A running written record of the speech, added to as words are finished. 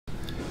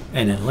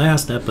And in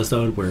last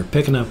episode, we're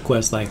picking up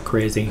quests like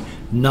crazy,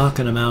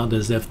 knocking them out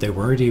as if they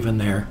weren't even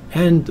there,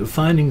 and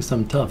finding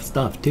some tough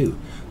stuff too.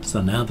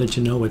 So now that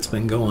you know what's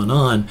been going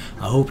on,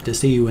 I hope to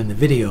see you in the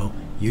video.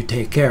 You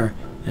take care,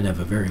 and have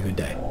a very good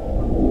day.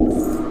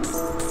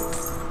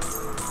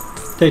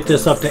 Take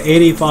this up to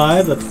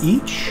 85 of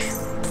each.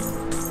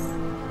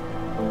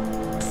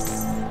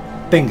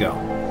 Bingo.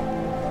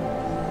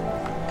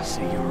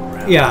 See you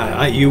around.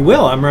 Yeah, you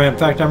will. I'm right. In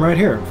fact, I'm right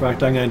here. In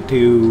fact, I'm going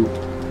to,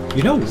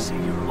 you know.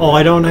 Oh,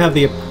 I don't have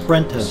the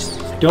apprentice.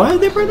 Do I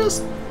have the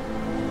apprentice?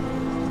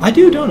 I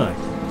do, don't I?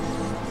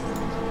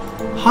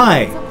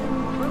 Hi.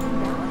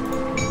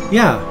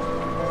 Yeah.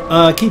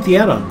 Keep the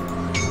add-on.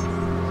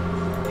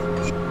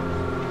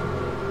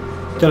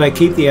 Did I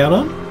keep the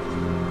add-on?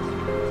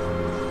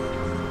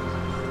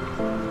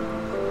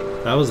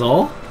 That was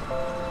all?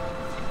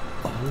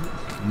 Oh,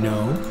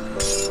 no.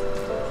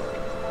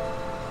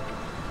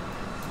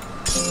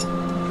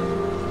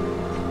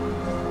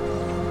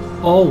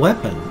 All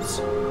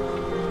weapons.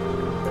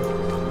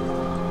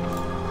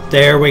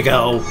 There we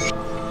go.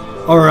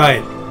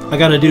 Alright. I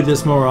gotta do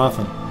this more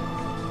often.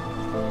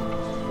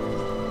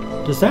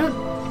 Does that?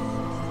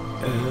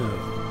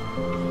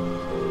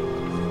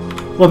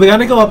 Well, we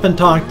gotta go up and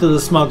talk to the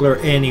smuggler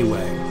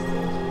anyway.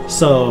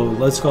 So,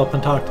 let's go up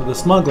and talk to the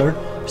smuggler,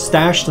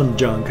 stash some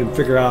junk, and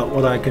figure out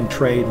what I can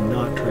trade and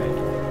not trade.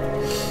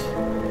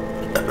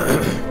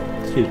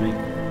 Excuse me.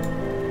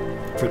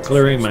 For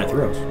clearing my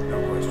throat.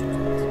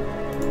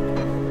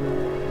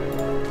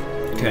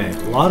 Okay,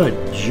 a lot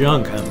of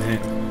junk I'm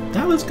hanging.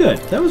 That was good.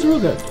 That was real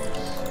good.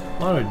 A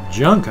lot of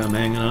junk I'm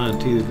hanging on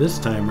to this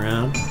time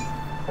around.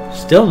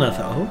 Still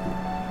nothing. Oh.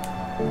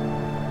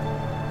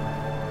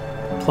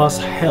 Plus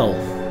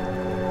health.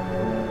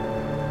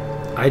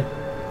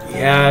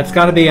 Yeah, it's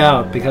got to be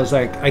out because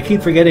I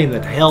keep forgetting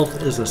that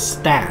health is a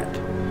stat.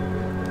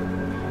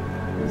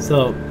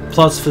 So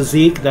plus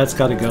physique, that's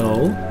got to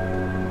go.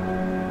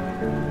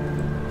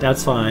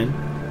 That's fine.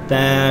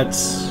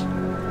 That's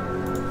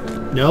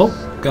nope.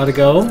 Gotta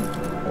go.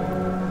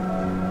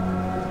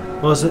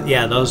 Was it?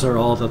 Yeah, those are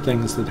all the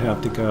things that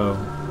have to go.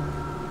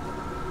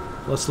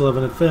 Plus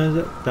 11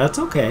 affinity. That's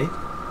okay.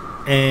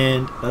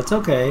 And that's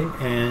okay.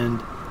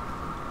 And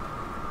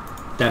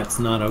that's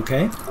not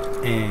okay.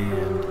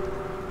 And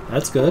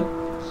that's good.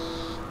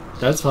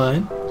 That's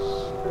fine.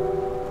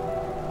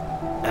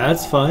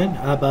 That's fine.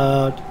 How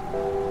about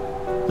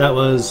that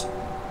was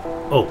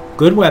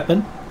good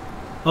weapon.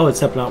 Oh,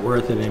 except not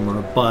worth it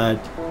anymore, but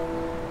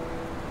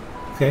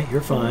okay,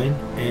 you're fine.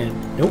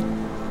 And nope.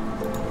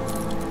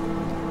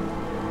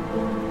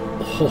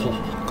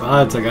 Oh,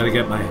 gods, I gotta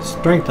get my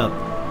strength up.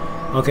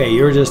 Okay,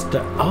 you're just...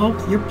 oh,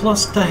 you're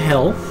plus to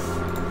health.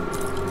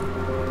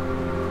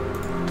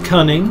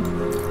 Cunning.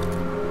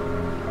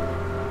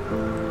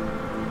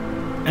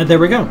 And there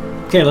we go.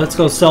 Okay, let's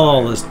go sell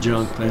all this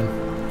junk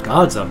then.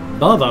 Gods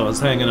above, I was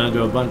hanging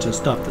onto a bunch of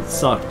stuff that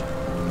sucked.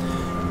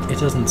 It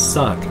doesn't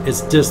suck.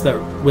 It's just that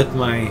with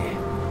my...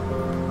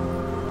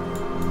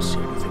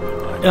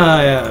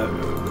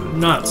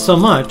 not so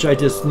much. I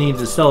just need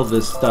to sell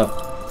this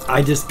stuff.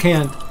 I just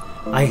can't.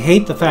 I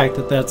hate the fact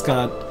that that's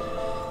got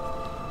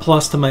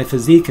plus to my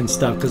physique and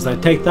stuff, because I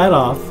take that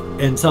off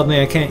and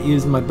suddenly I can't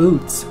use my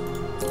boots.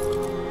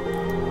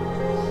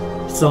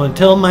 So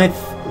until my...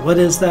 what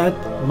is that?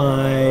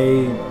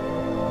 My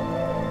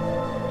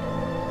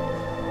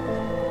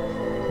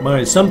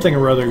something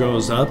or other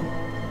goes up.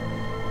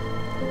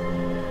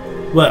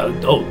 Well,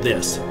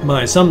 this.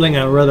 My something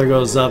or other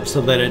goes up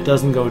so that it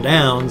doesn't go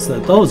down, so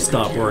that those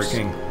stop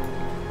working.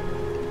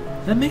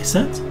 That makes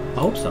sense. I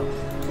hope so.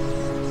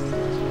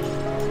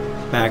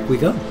 Back we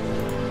go.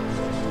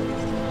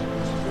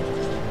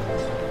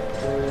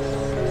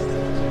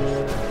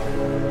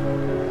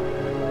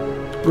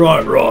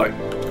 Right.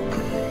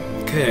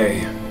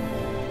 Okay.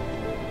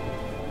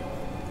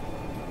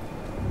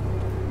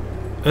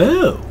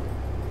 Oh.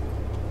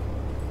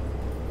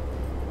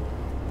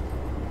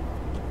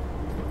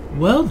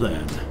 Well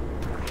then.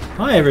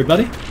 Hi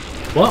everybody.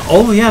 Well,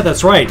 oh yeah,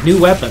 that's right. New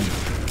weapon.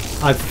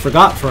 I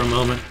forgot for a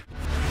moment.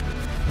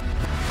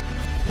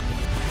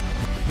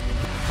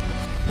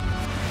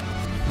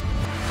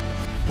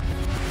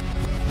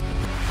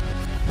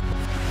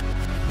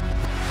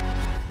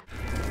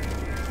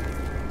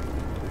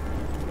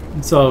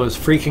 So I was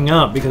freaking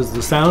out because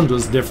the sound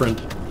was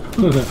different.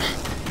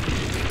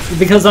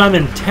 Because I'm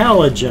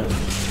intelligent.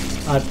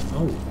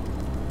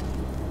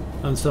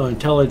 I'm so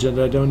intelligent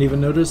I don't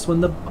even notice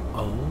when the...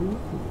 oh.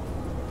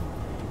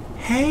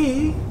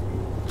 Hey.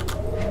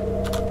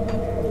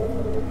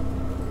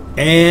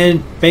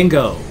 And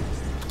bingo.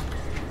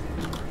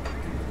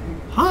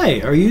 Hi,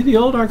 are you the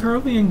old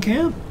Arcarovian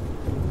camp?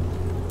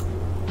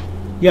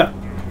 Yeah.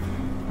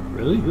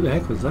 Really? Who the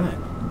heck was that?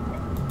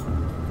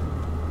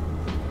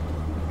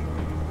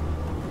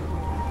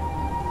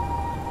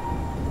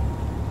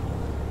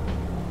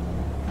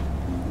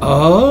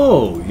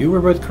 Oh, you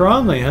were with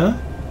Cromley, huh?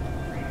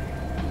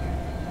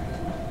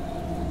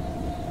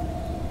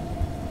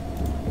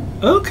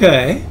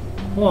 Okay.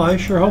 Well, I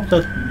sure hope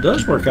that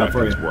does work out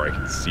for you. Where I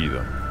can see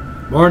them.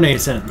 Mornay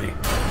sent me.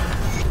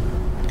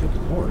 Good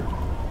lord.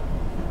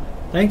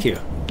 Thank you.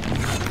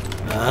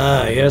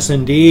 Ah, yes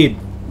indeed.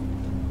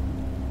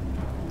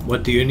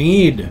 What do you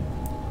need?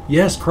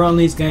 Yes,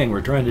 Cronley's gang.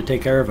 We're trying to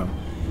take care of him.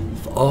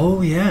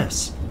 Oh,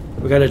 yes.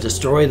 We gotta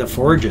destroy the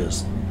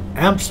forges.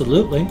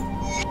 Absolutely.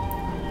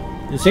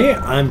 You see,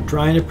 I'm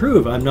trying to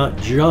prove I'm not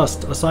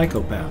just a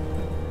psychopath.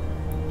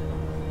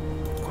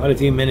 Quite a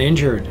few men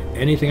injured.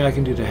 Anything I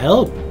can do to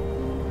help?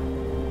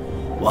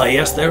 Why,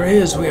 yes, there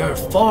is. We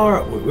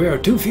are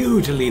too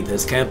few to leave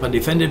this camp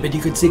undefended, but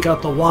you could seek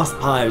out the wasp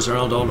hives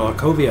around Old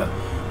Arcovia.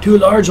 2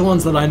 large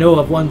ones that I know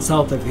of, one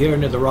south of here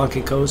near the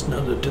rocky coast, and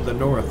another to the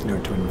north near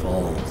Twin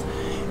Falls.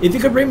 If you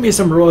could bring me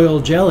some royal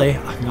jelly,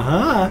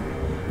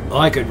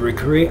 I could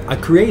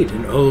create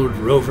an old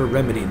rover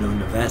remedy known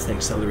to vastly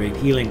accelerate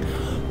healing.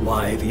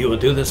 Why, if you will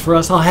do this for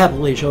us, I'll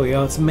happily show you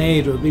how it's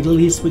made. It would be the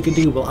least we could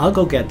do. Well, I'll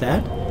go get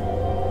that.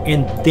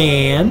 And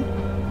then...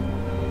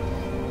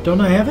 don't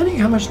I have any?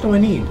 How much do I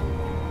need?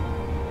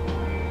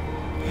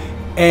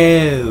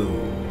 Oh.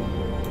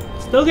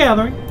 Still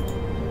gathering.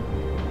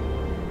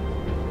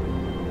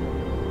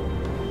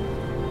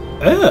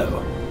 Oh.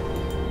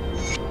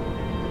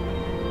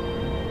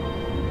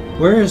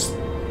 Where's...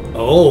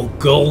 oh,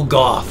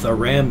 Golgoth, the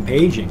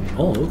rampaging.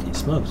 Oh, holy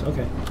smokes.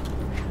 Okay.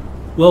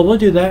 Well, we'll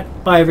do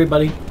that. Bye,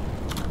 everybody.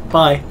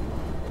 Bye.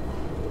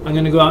 I'm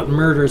going to go out and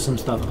murder some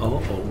stuff.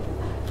 Oh.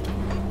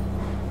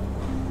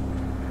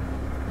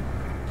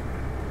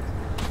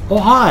 Oh,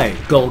 hi,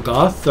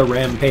 Golgoth, the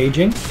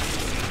rampaging.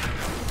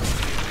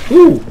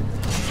 Ooh.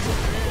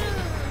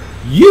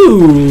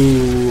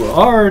 You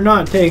are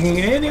not taking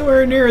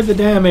anywhere near the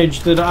damage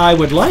that I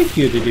would like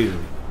you to do.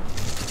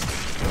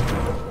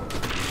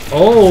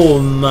 Oh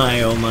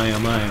my, oh my, oh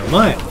my, oh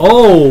my.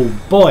 Oh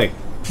boy.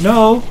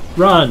 No,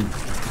 run.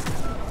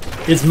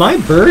 Is my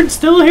bird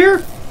still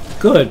here?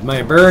 Good,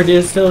 my bird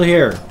is still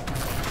here.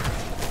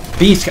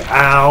 Beast,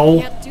 ow.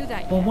 Can't do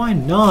that yet. Well, why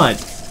not?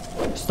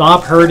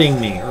 Stop hurting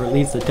me, or at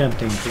least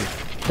attempting to.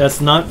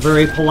 That's not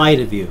very polite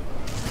of you.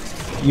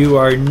 You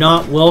are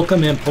not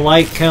welcome in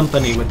polite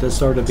company with this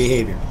sort of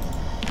behavior.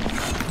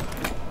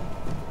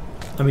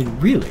 I mean,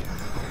 really,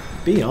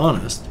 be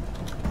honest.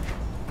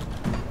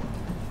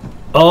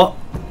 Oh,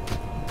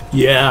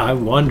 yeah, I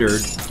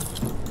wondered.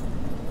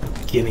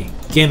 Gimme,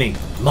 gimme,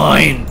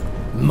 mine,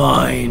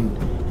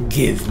 mine,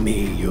 give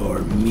me your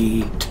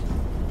meat,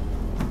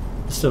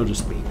 so to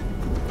speak.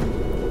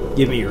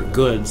 Give me your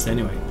goods,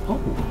 anyway.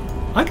 Oh,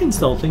 I can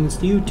sell things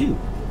to you, too.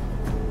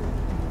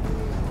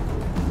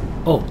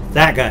 Oh,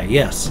 that guy,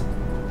 yes.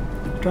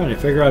 I'm trying to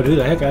figure out who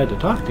the heck I had to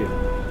talk to.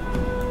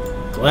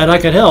 Glad I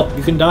could help.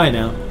 You can die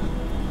now.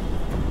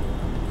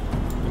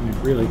 I mean,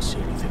 really. See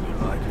anything you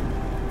like?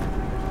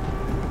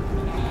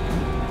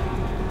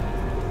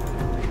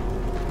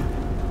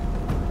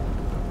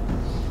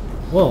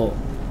 Whoa.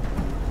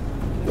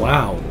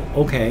 Wow.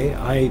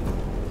 Okay,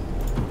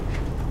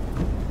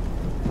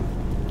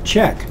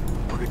 check.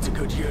 Put it to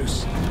good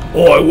use.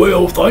 I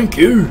will, thank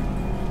you.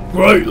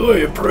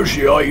 Greatly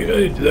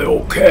appreciated,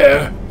 little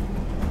care.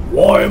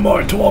 Why am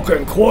I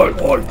talking quite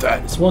like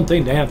that? It's one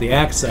thing to have the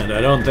accent.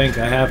 I don't think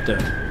I have to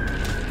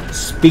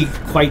speak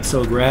quite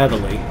so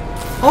gravelly.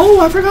 Oh,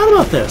 I forgot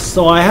about this.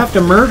 So I have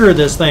to murder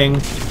this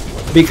thing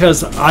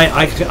because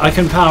I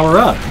can power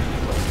up.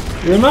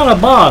 You're not a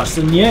boss,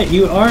 and yet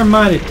you are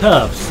mighty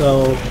tough,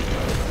 so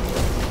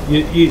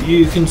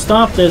you can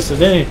stop this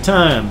at any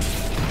time.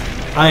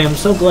 I am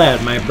so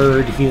glad my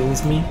bird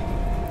heals me.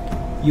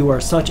 You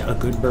are such a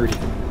good birdie.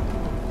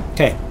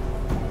 Okay.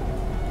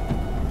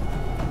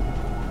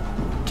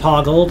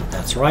 Toggled.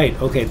 That's right.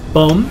 Okay,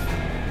 boom.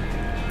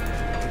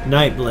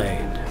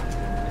 Nightblade.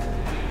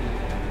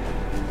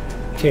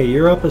 Okay,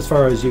 you're up as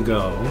far as you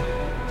go.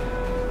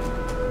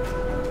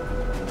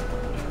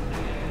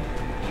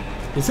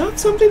 Is that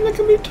something that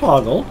can be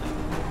toggled?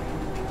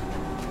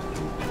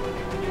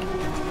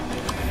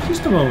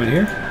 Just a moment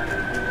here.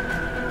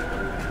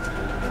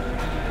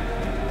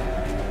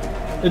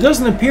 It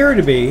doesn't appear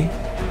to be.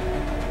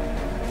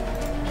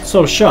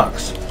 So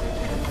shucks.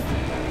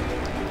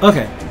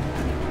 Okay.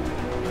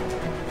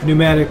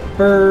 Pneumatic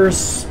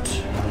burst.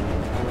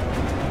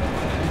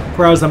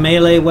 Requires a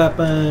melee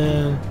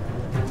weapon.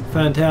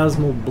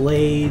 Phantasmal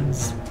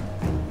blades.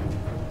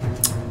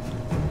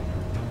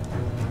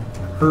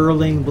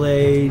 Hurling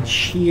blade.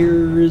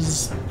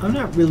 Shears. I'm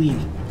not really...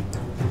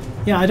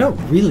 yeah, I don't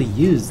really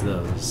use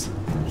those.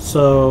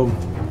 So,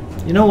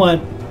 you know what?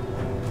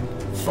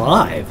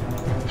 5.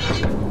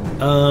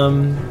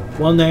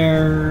 One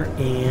there,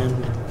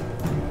 and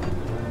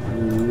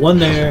one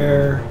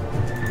there,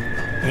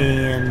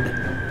 and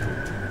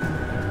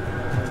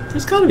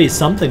there's got to be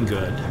something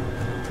good.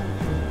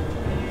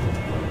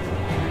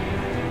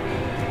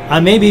 I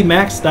may be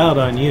maxed out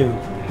on you,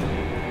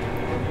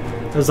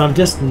 because I'm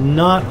just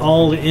not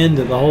all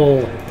into the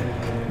whole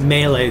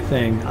melee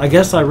thing. I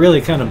guess I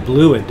really kind of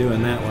blew it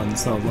doing that one,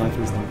 so life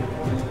is like...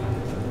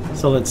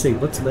 so let's see,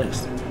 what's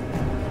this?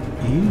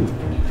 Ew,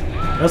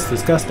 that's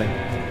disgusting.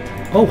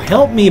 Oh,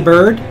 help me,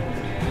 bird!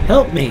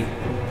 Help me!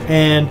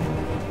 And...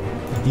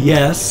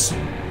 yes.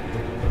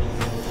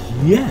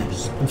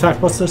 Yes. In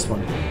fact, what's this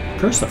one?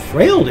 Curse of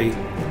Frailty.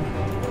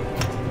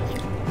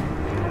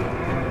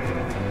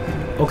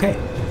 Okay.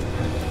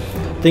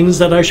 Things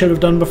that I should have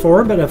done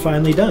before, but I've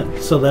finally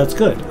done. So that's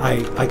good.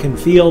 I can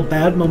feel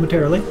bad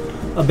momentarily,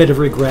 a bit of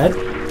regret,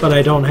 but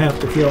I don't have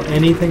to feel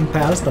anything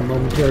past a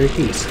momentary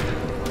peace.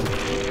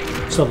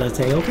 So that's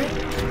A-okay.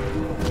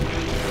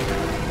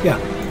 Yeah.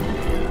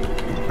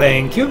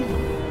 Thank you.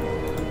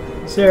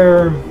 Is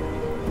there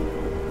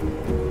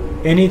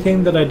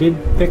anything that I did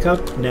pick up?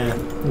 Nah.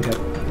 Okay.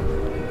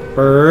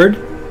 Bird?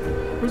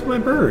 Where's my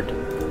bird?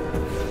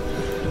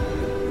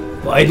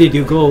 Why did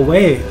you go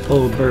away,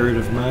 old bird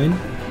of mine?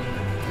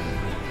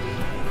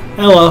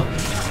 Hello.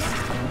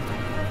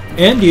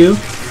 And you.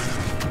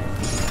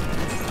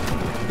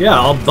 Yeah,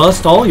 I'll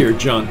bust all your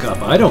junk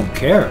up. I don't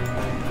care.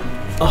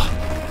 Oh,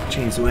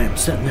 change the way I'm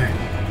sitting there.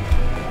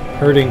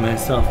 Hurting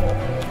myself.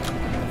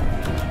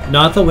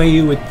 Not the way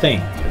you would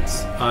think.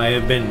 I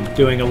have been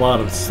doing a lot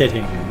of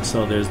sitting, and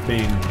so there's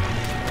been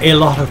a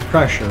lot of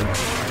pressure.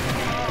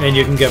 And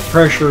you can get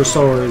pressure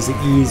sores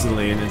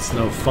easily, and it's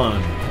no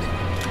fun.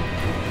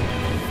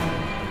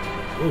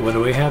 Ooh, what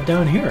do we have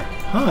down here?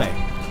 Hi.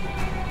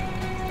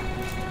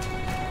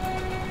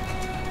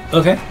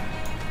 Okay.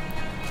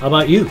 How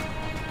about you?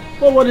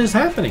 Well, what is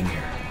happening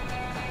here?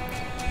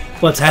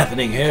 What's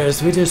happening here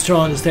is we're just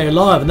trying to stay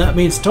alive, and that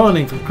means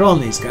toiling from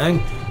Cronley's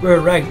gang. We're a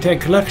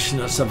ragtag collection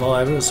of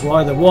survivors who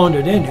either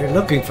wandered in here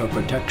looking for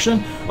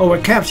protection or were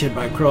captured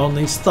by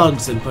Cronley's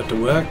thugs and put to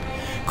work.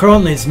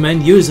 Cronley's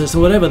men use us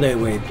whatever they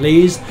way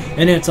please,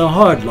 and it's a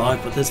hard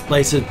life, but this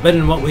place is better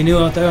than what we knew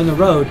out there on the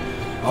road.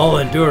 I'll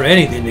endure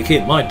anything to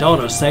keep my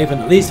daughter safe, and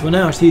at least for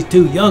now she's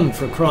too young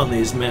for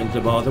Cronley's men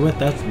to bother with.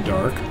 That's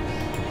dark.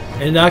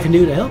 Anything I can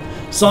do to help?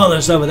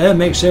 Silas over there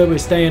makes sure we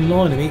stay in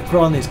line to meet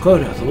Cronley's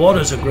quota. The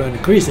waters have grown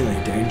increasingly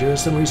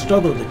dangerous, and we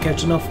struggle to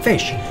catch enough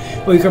fish.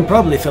 But we can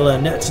probably fill our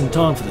nets in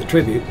time for the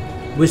tribute.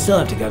 We still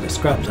have to gather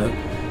scraps though.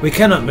 We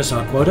cannot miss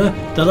our quota.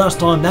 The last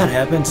time that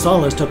happened,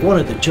 Silas took one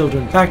of the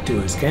children back to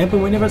his camp,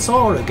 and we never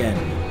saw her again.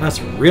 That's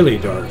really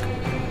dark.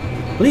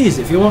 Please,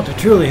 if you want to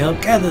truly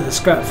help, gather the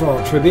scrap for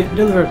our tribute and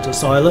deliver it to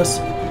Silas.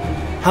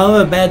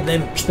 However bad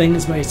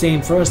things may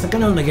seem for us, they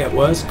can only get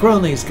worse.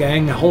 Cronley's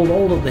gang hold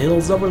all of the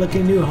hills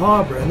overlooking New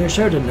Harbour, and they're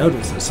sure to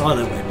notice the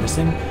Silas we're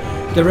missing.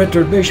 The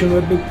retribution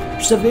would be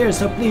severe,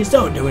 so please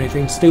don't do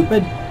anything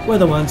stupid. We're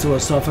the ones who will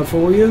suffer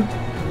for you.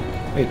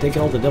 Wait, take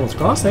all the Devil's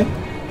Crossing?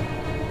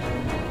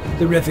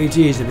 The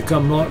refugees have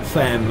become like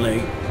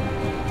family.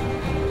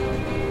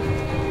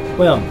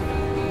 Well,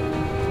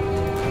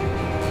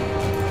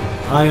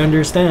 I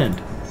understand.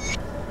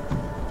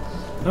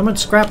 How much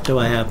scrap do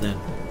I have then?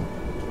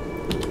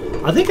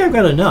 I think I've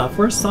got enough.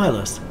 Where's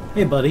Silas?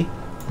 Hey, buddy.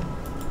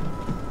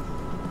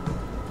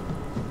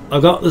 I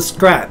got the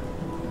scrap.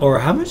 Or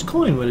how much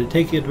coin would it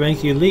take you to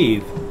make you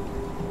leave?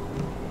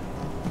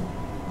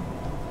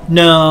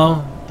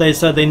 No, they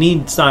said they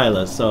need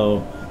Silas,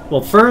 so...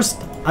 Well,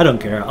 first, I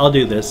don't care. I'll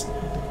do this.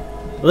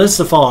 This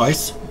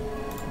suffice.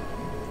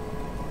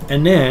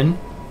 And then...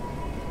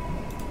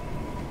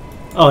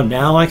 Oh,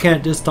 now I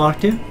can't just talk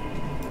to?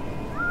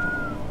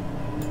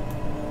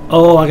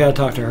 Oh, I gotta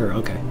talk to her.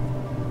 Okay.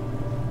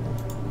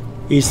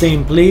 You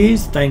seem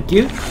pleased, thank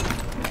you.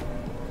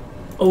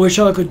 I wish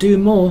I could do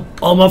more.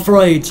 I'm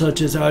afraid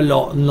such is our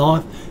lot in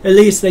life. At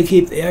least they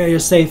keep the area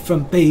safe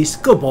from peace.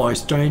 Goodbye,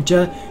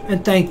 stranger,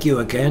 and thank you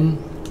again.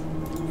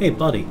 Hey,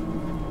 buddy.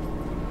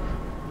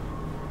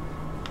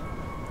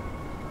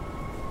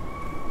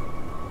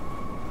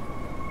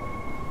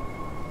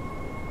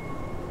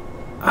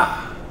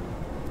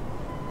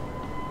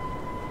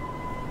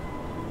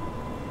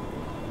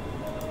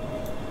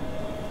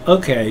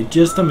 Okay,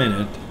 just a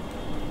minute.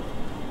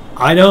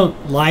 I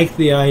don't like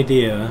the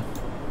idea.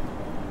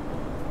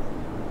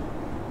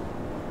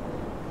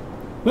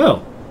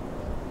 Well,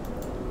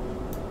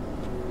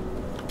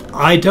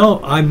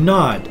 I'm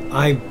not.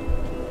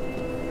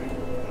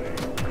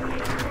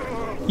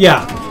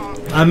 Yeah,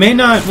 I may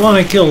not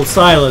want to kill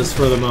Silas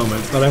for the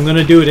moment, but I'm going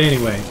to do it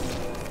anyway.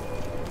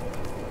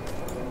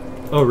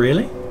 Oh,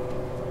 really?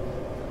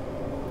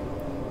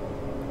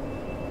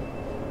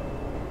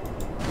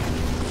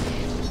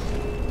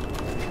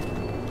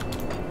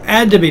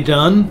 Had to be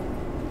done.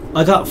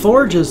 I got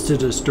forges to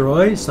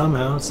destroy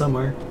somehow,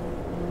 somewhere.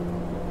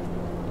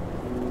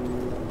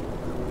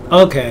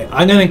 Okay,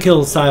 I'm gonna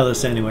kill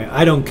Silas anyway.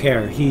 I don't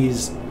care.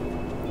 He's...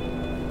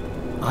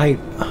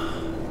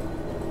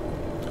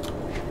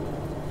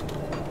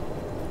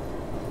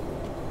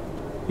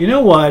 You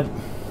know what?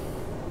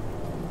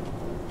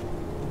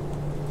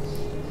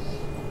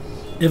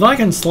 If I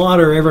can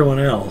slaughter everyone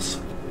else,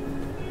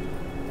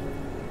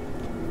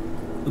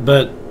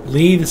 but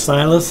leave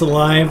Silas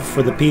alive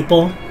for the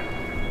people,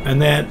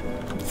 and that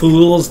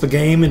fools the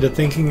game into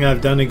thinking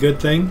I've done a good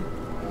thing,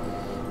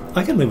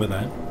 I can live with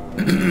that.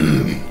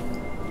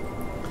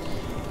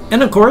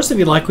 And of course, if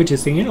you like what you've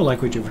seen or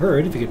like what you've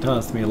heard, if you could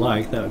toss me a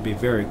like, that would be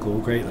very cool.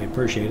 Greatly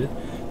appreciated.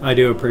 I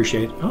do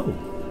appreciate... Oh.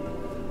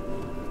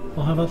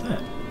 Well, how about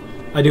that?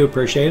 I do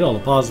appreciate all the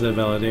positive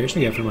validation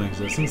I get from my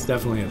existence.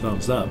 Definitely a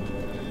thumbs up.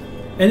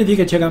 And if you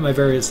could check out my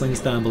various links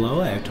down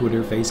below, I have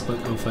Twitter,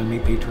 Facebook,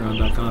 GoFundMe,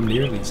 Patreon.com,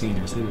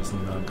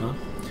 NearlySeniorCitizen.com.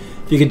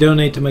 If you could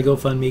donate to my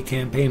GoFundMe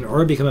campaign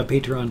or become a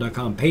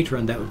Patreon.com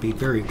patron, that would be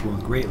very cool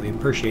and greatly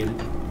appreciated.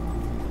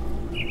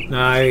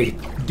 Now, I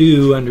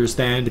do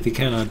understand if you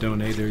cannot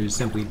donate or you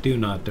simply do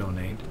not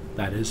donate.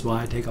 That is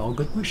why I take all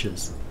good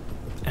wishes.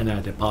 And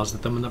I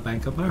deposit them in the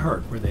bank of my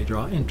heart where they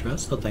draw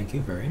interest, so thank you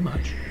very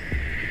much.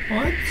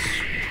 Well, that's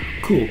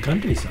cool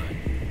countryside.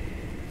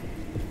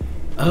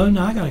 Oh,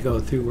 now I gotta go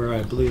through where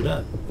I blew it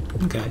up.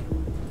 Okay.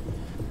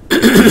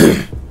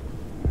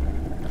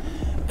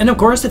 And of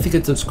course, if you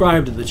could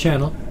subscribe to the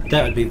channel,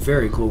 that would be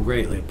very cool,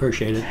 greatly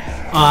appreciated.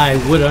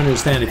 I would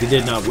understand if you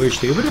did not wish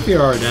to, but if you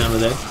are down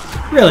with it,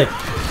 really,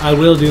 I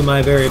will do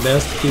my very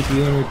best to keep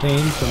you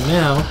entertained from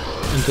now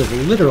until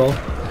the literal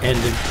end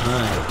of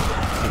time.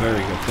 A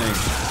very good thing.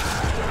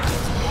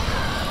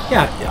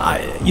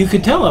 Yeah, you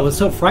could tell I was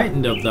so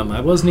frightened of them. I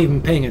wasn't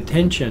even paying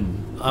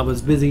attention. I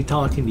was busy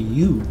talking to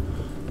you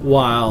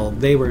while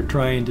they were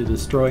trying to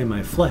destroy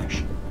my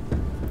flesh.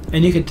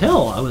 And you could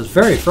tell I was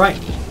very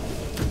frightened.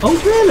 Oh,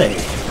 really?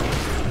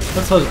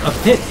 That's a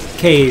pit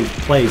cave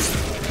place.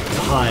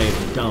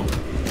 Hive, dump,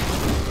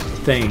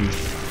 thing,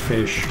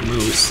 fish,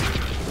 moose.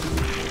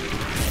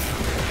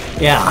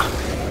 Yeah.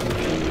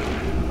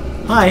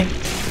 Hi.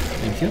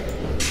 Thank you.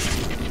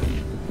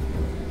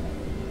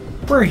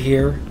 We're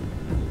here.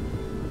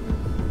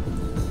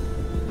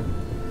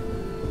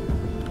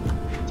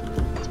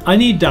 I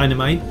need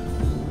dynamite.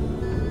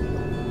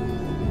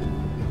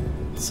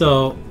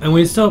 So, and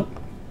we still...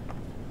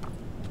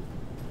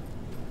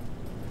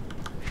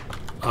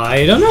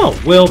 I don't know.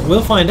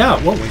 We'll find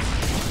out, won't we?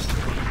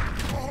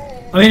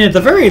 I mean, at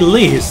the very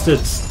least,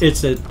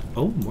 it's a...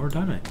 Oh, more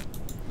dynamite.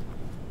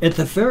 At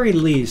the very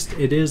least,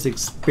 it is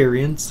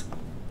experience.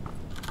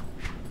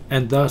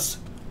 And thus,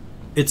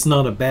 it's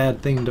not a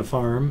bad thing to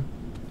farm.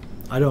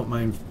 I don't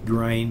mind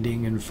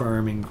grinding and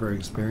farming for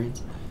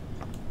experience.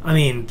 I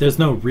mean, there's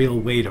no real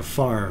way to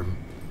farm,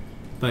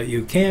 but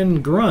you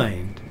can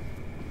grind.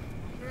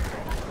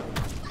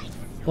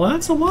 Well,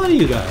 that's a lot of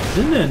you guys,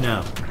 isn't it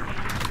now?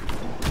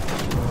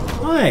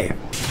 Hi.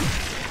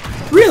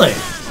 Really?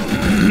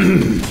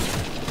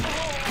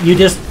 You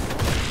just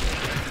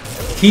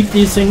keep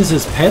these things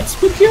as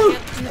pets with you?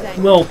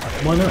 Well,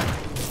 why not?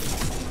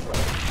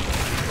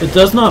 It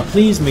does not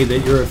please me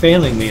that you're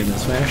failing me in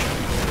this fashion.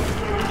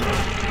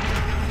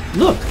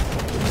 Look.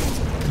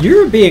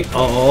 You're being...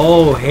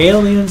 Oh,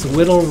 Halien's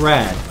Whittle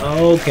Rat.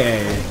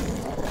 Okay.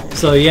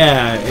 So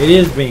yeah, it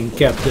is being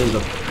kept as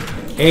a...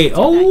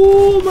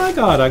 Oh my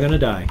god, I'm gonna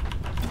die.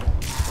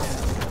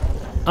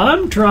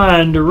 I'm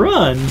trying to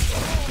run,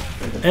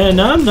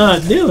 and I'm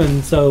not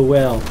doing so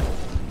well.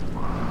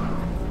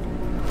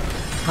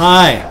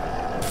 Hi.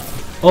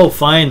 Oh,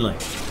 finally.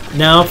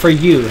 Now for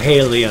you,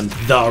 Halien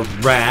the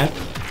Rat.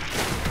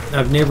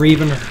 I've never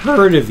even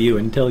heard of you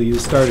until you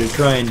started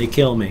trying to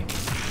kill me.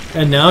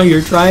 And now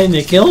you're trying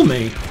to kill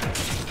me.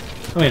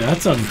 I mean,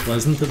 that's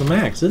unpleasant to the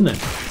max, isn't it?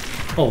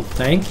 Oh,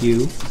 thank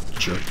you,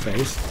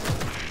 jerkface.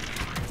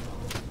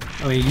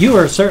 I mean, you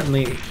are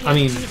certainly... I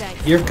mean,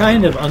 you're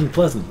kind of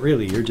unpleasant,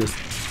 really. You're just...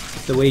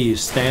 The way you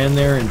stand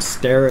there and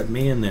stare at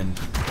me and then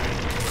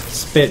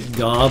spit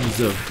gobs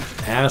of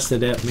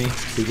acid at me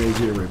because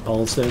you're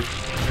repulsive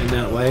in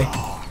that way.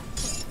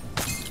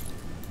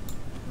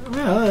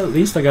 Well, at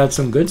least I got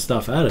some good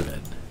stuff out of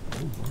it.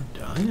 Oh, more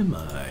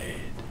dynamite.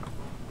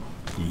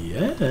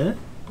 Yeah.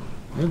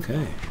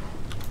 Okay.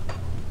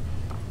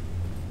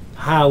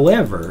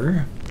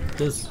 However,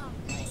 this...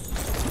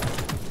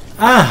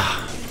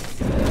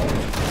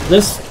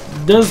 This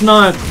does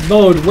not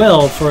bode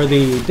well for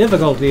the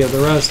difficulty of the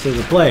rest of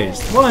the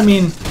place. Well, I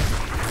mean,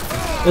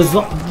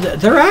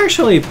 they're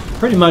actually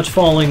pretty much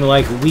falling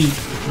like wheat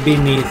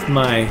beneath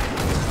my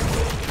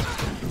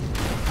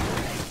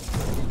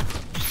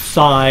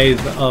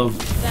scythe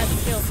of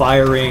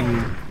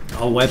firing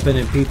a weapon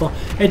at people.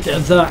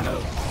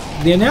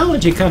 The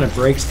analogy kind of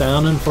breaks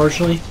down,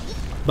 unfortunately,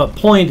 but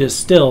point is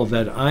still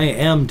that I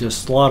am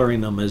just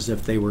slaughtering them as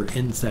if they were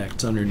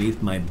insects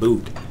underneath my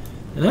boot.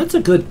 And that's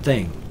a good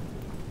thing.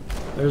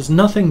 There's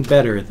nothing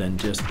better than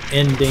just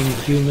ending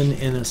human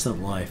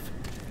innocent life.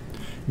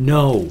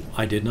 No,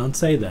 I did not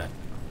say that.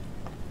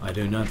 I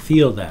do not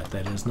feel that.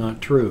 That is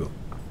not true.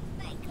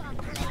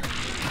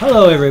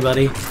 Hello,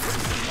 everybody.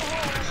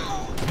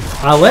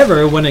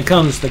 However, when it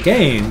comes to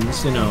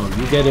games, you know,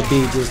 you get to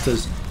be just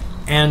as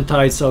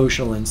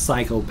antisocial and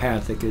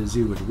psychopathic as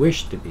you would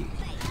wish to be.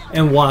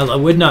 And while I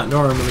would not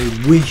normally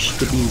wish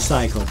to be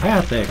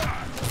psychopathic,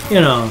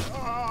 you know,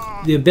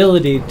 the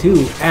ability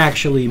to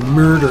actually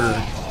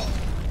murder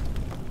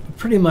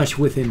pretty much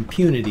with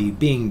impunity,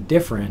 being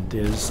different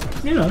is,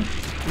 you know,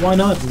 why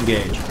not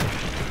engage?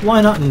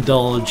 Why not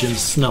indulge in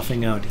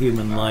snuffing out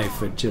human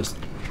life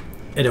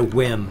at a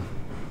whim?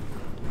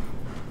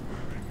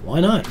 Why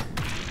not?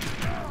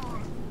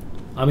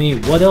 I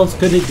mean, what else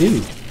could it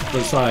do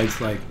besides,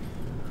 like,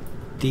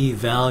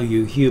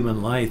 devalue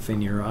human life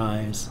in your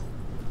eyes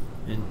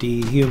and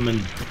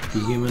dehumanize,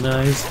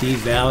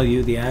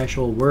 devalue the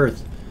actual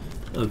worth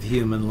of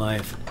human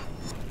life?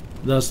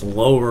 thus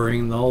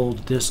lowering the whole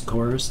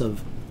discourse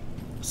of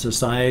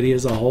society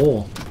as a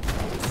whole.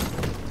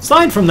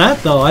 Aside from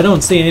that, though, I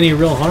don't see any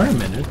real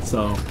harm in it,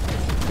 so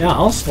yeah,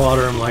 I'll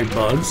slaughter them like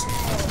bugs.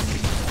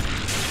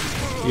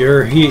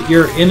 Your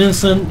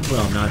innocent,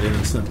 well, not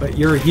innocent, but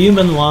your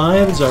human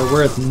lives are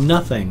worth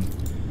nothing.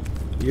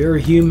 Your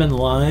human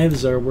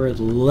lives are worth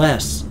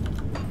less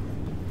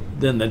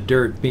than the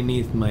dirt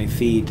beneath my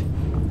feet.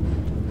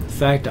 In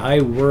fact, I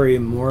worry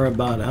more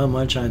about how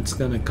much it's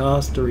going to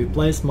cost to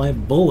replace my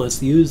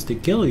bullets used to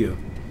kill you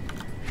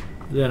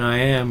than I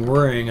am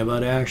worrying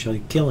about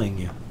actually killing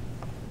you.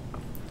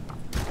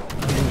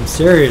 I mean,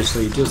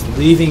 seriously, just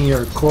leaving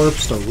your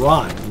corpse to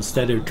rot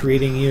instead of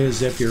treating you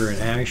as if you're an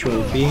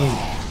actual being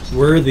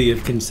worthy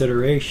of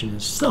consideration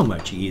is so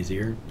much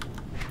easier,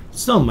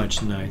 so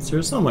much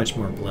nicer, so much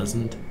more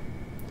pleasant.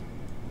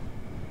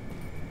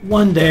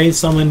 One day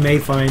someone may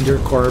find your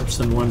corpse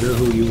and wonder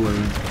who you were.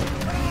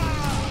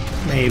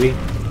 Maybe.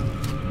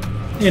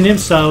 And if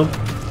so,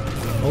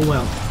 oh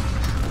well.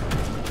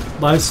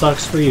 Life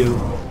sucks for you.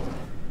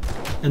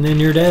 And then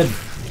you're dead.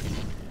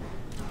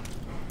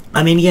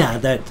 I mean, yeah,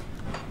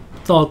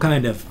 it's all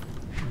kind of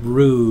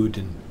rude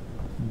and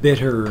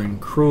bitter and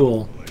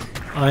cruel.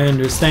 I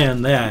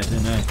understand that,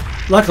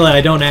 and luckily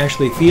I don't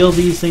actually feel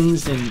these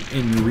things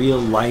in real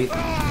life.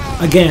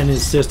 Again,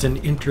 it's just an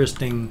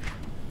interesting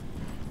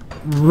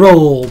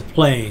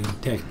role-playing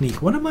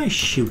technique. What am I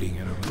shooting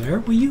at over there?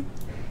 Will you?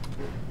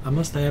 I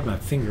must have my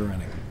finger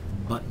on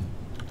a button.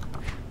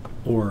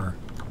 Or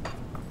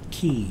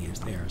key, as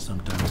they are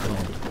sometimes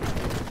called.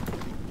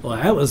 Well,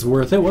 that was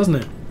worth it, wasn't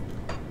it?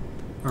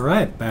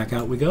 Alright, back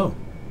out we go.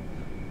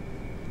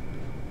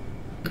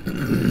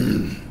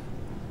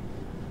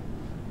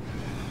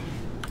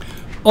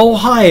 Oh,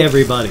 hi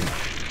everybody.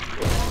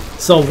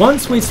 So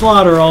once we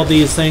slaughter all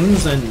these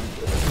things, and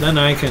then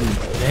I can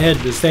head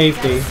to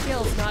safety,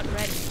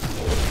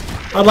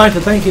 I'd like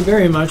to thank you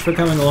very much for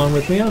coming along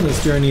with me on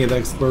this journey of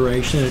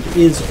exploration. It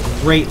is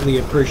greatly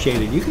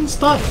appreciated. You can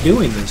stop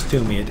doing this to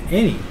me at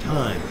any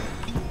time.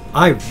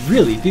 I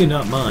really do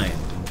not mind.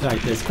 In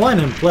fact, it's quite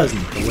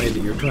unpleasant the way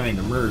that you're trying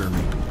to murder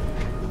me.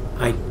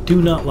 I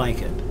do not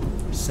like it.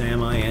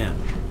 Sam, I am.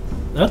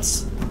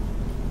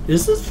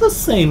 Is this the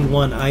same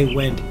one I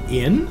went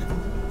in?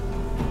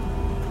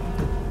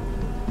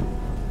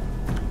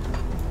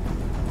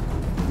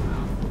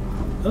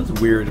 That was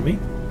weird to me.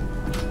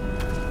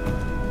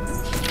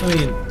 I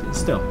mean,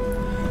 still.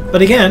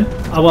 But again,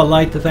 I would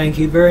like to thank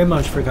you very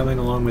much for coming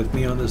along with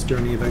me on this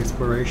journey of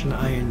exploration.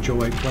 I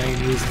enjoy playing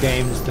these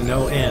games to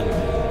no end.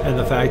 And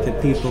the fact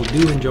that people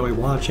do enjoy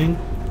watching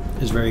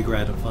is very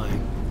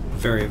gratifying.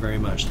 Very, very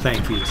much.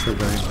 Thank you so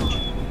very much.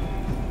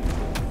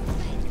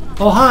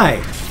 Oh,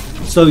 hi!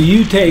 So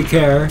you take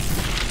care.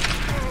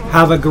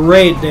 Have a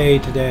great day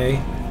today.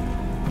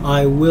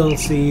 I will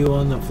see you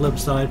on the flip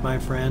side, my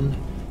friend.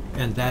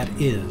 And that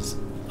is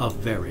a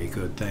very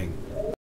good thing.